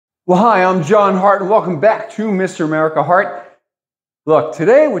Well, hi, I'm John Hart, and welcome back to Mr. America Hart. Look,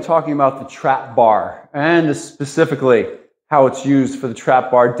 today we're talking about the trap bar, and specifically how it's used for the trap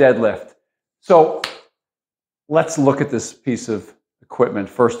bar deadlift. So let's look at this piece of equipment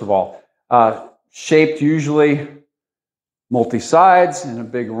first of all. Shaped usually multi-sides in a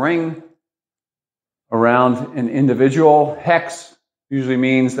big ring around an individual. Hex usually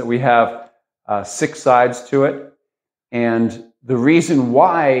means that we have 6 sides to it. And the reason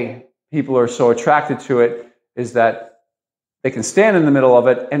why people are so attracted to it is that they can stand in the middle of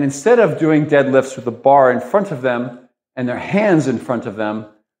it, and instead of doing deadlifts with the bar in front of them and their hands in front of them,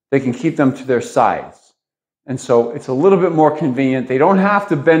 they can keep them to their sides. And so it's a little bit more convenient. They don't have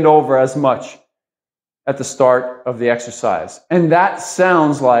to bend over as much at the start of the exercise. And that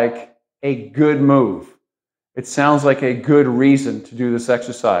sounds like a good move. It sounds like a good reason to do this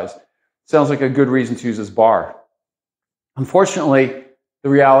exercise. It sounds like a good reason to use this bar. Unfortunately, the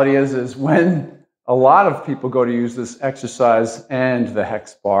reality is when a lot of people go to use this exercise and the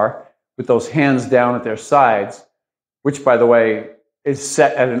hex bar with those hands down at their sides, which, by the way, is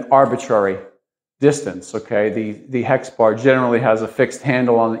set at an arbitrary distance, okay? The hex bar generally has a fixed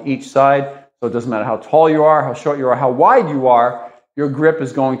handle on each side, so it doesn't matter how tall you are, how short you are, how wide you are, your grip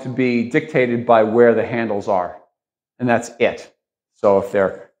is going to be dictated by where the handles are, and that's it. So if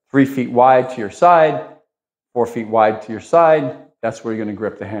they're 3 feet wide to your side, 4 feet wide to your side, that's where you're going to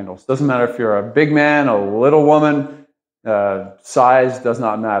grip the handles. Doesn't matter if you're a big man, a little woman, size does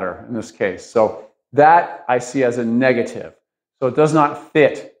not matter in this case. So that I see as a negative. So it does not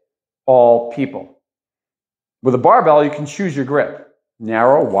fit all people. With a barbell, you can choose your grip.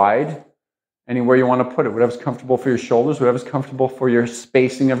 Narrow, wide, anywhere you want to put it. Whatever's comfortable for your shoulders, whatever's comfortable for your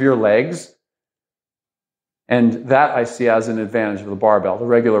spacing of your legs. And that I see as an advantage of the barbell, the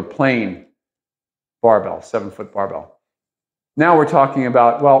regular plain barbell, 7-foot barbell. Now we're talking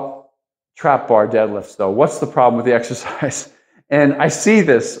about, well, trap bar deadlifts though. What's the problem with the exercise? And I see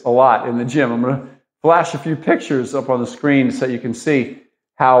this a lot in the gym. I'm going to flash a few pictures up on the screen so you can see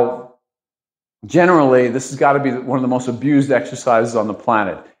how generally this has got to be one of the most abused exercises on the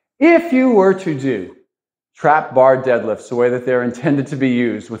planet. If you were to do trap bar deadlifts the way that they're intended to be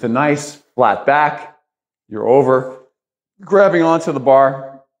used with a nice flat back, you're over, grabbing onto the bar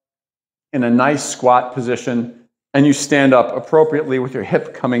in a nice squat position, and you stand up appropriately with your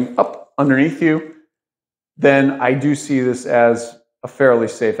hip coming up underneath you, then I do see this as a fairly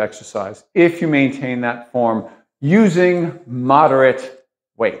safe exercise if you maintain that form using moderate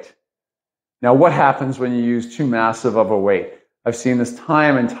weight. Now, what happens when you use too massive of a weight? I've seen this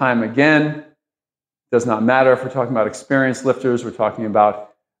time and time again. It does not matter if we're talking about experienced lifters, we're talking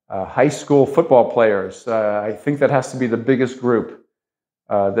about high school football players. I think that has to be the biggest group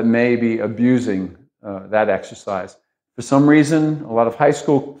that may be abusing that exercise. For some reason, a lot of high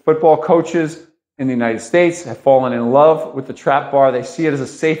school football coaches in the United States have fallen in love with the trap bar. They see it as a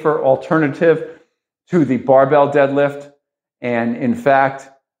safer alternative to the barbell deadlift. And in fact,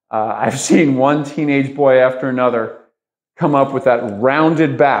 I've seen one teenage boy after another come up with that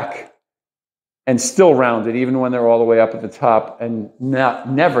rounded back and still rounded, even when they're all the way up at the top, and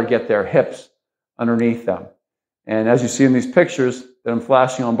never get their hips underneath them. And as you see in these pictures that I'm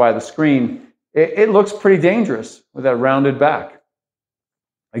flashing on by the screen, it looks pretty dangerous with that rounded back.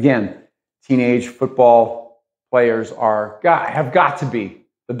 Again, teenage football players have got to be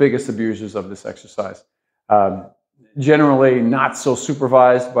the biggest abusers of this exercise. Generally not so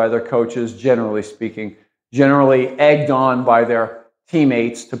supervised by their coaches, generally speaking, generally egged on by their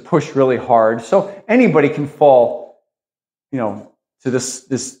teammates to push really hard. So anybody can fall, to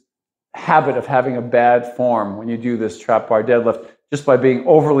this habit of having a bad form when you do this trap bar deadlift, just by being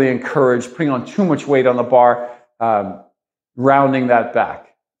overly encouraged, putting on too much weight on the bar, rounding that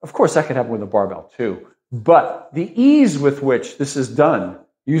back. Of course, that could happen with a barbell too. But the ease with which this is done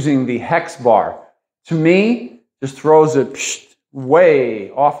using the hex bar, to me, just throws it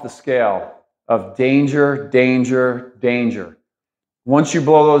way off the scale of danger, danger, danger. Once you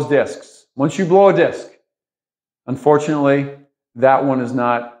blow those discs, once you blow a disc, unfortunately, that one is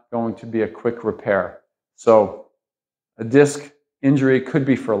not going to be a quick repair. So a disc injury could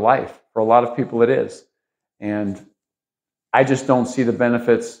be for life. For a lot of people it is. And I just don't see the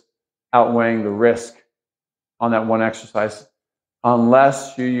benefits outweighing the risk on that one exercise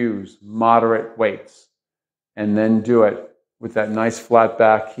unless you use moderate weights and then do it with that nice flat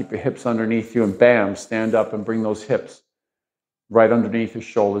back, keep your hips underneath you, and bam, stand up and bring those hips right underneath your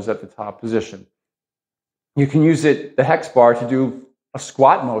shoulders at the top position. You can use the hex bar to do a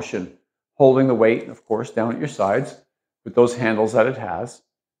squat motion, holding the weight, of course, down at your sides with those handles that it has.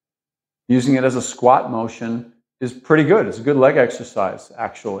 Using it as a squat motion is pretty good. It's a good leg exercise,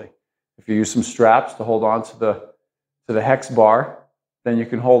 actually. If you use some straps to hold on to the hex bar, then you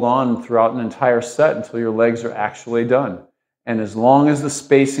can hold on throughout an entire set until your legs are actually done. And as long as the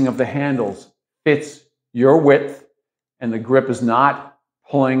spacing of the handles fits your width and the grip is not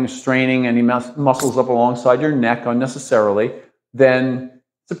pulling, straining any muscles up alongside your neck unnecessarily, then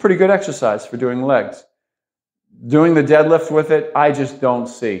it's a pretty good exercise for doing legs. Doing the deadlift with it, I just don't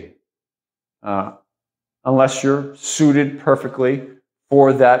see. Unless you're suited perfectly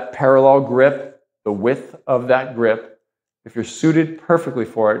for that parallel grip, the width of that grip. If you're suited perfectly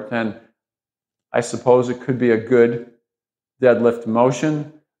for it, then I suppose it could be a good deadlift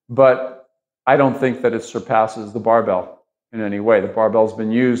motion, but I don't think that it surpasses the barbell in any way. The barbell's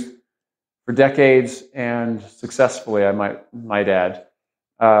been used for decades and successfully, I might add.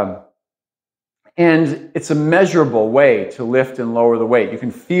 And it's a measurable way to lift and lower the weight. You can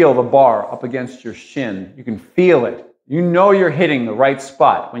feel the bar up against your shin. You can feel it. You know you're hitting the right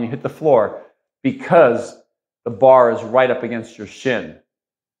spot when you hit the floor because the bar is right up against your shin.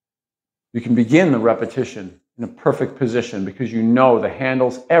 You can begin the repetition in a perfect position because you know the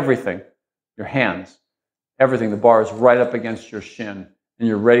handles, everything, your hands, everything, the bar is right up against your shin and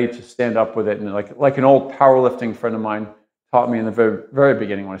you're ready to stand up with it. And like an old powerlifting friend of mine taught me in the very, very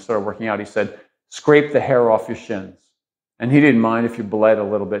beginning when I started working out, he said, scrape the hair off your shins. And he didn't mind if you bled a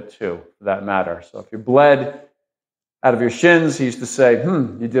little bit too, for that matter. So if you bled out of your shins, he used to say,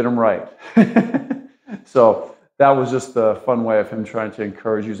 you did them right. So that was just a fun way of him trying to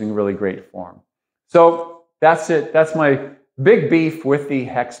encourage using really great form. So that's it. That's my big beef with the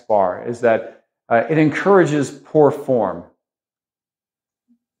hex bar, is that it encourages poor form.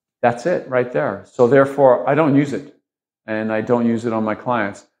 That's it right there. So therefore, I don't use it. And I don't use it on my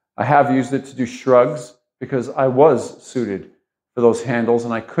clients. I have used it to do shrugs because I was suited for those handles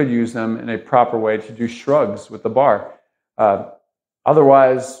and I could use them in a proper way to do shrugs with the bar.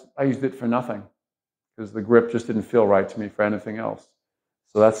 Otherwise, I used it for nothing because the grip just didn't feel right to me for anything else.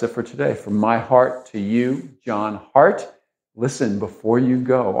 So that's it for today. From my heart to you, John Hart. Listen before you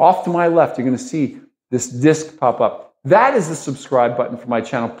go. Off to my left, you're going to see this disc pop up. That is the subscribe button for my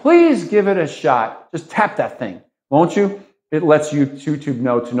channel. Please give it a shot. Just tap that thing, won't you? It lets YouTube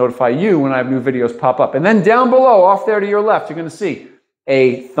know to notify you when I have new videos pop up. And then down below, off there to your left, you're going to see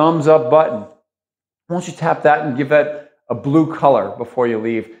a thumbs up button. Won't you tap that and give that a blue color before you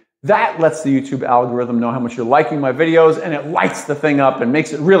leave? That lets the YouTube algorithm know how much you're liking my videos, and it lights the thing up and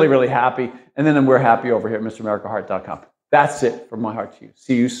makes it really, really happy. And then we're happy over here at MrAmericaHeart.com. That's it from my heart to you.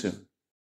 See you soon.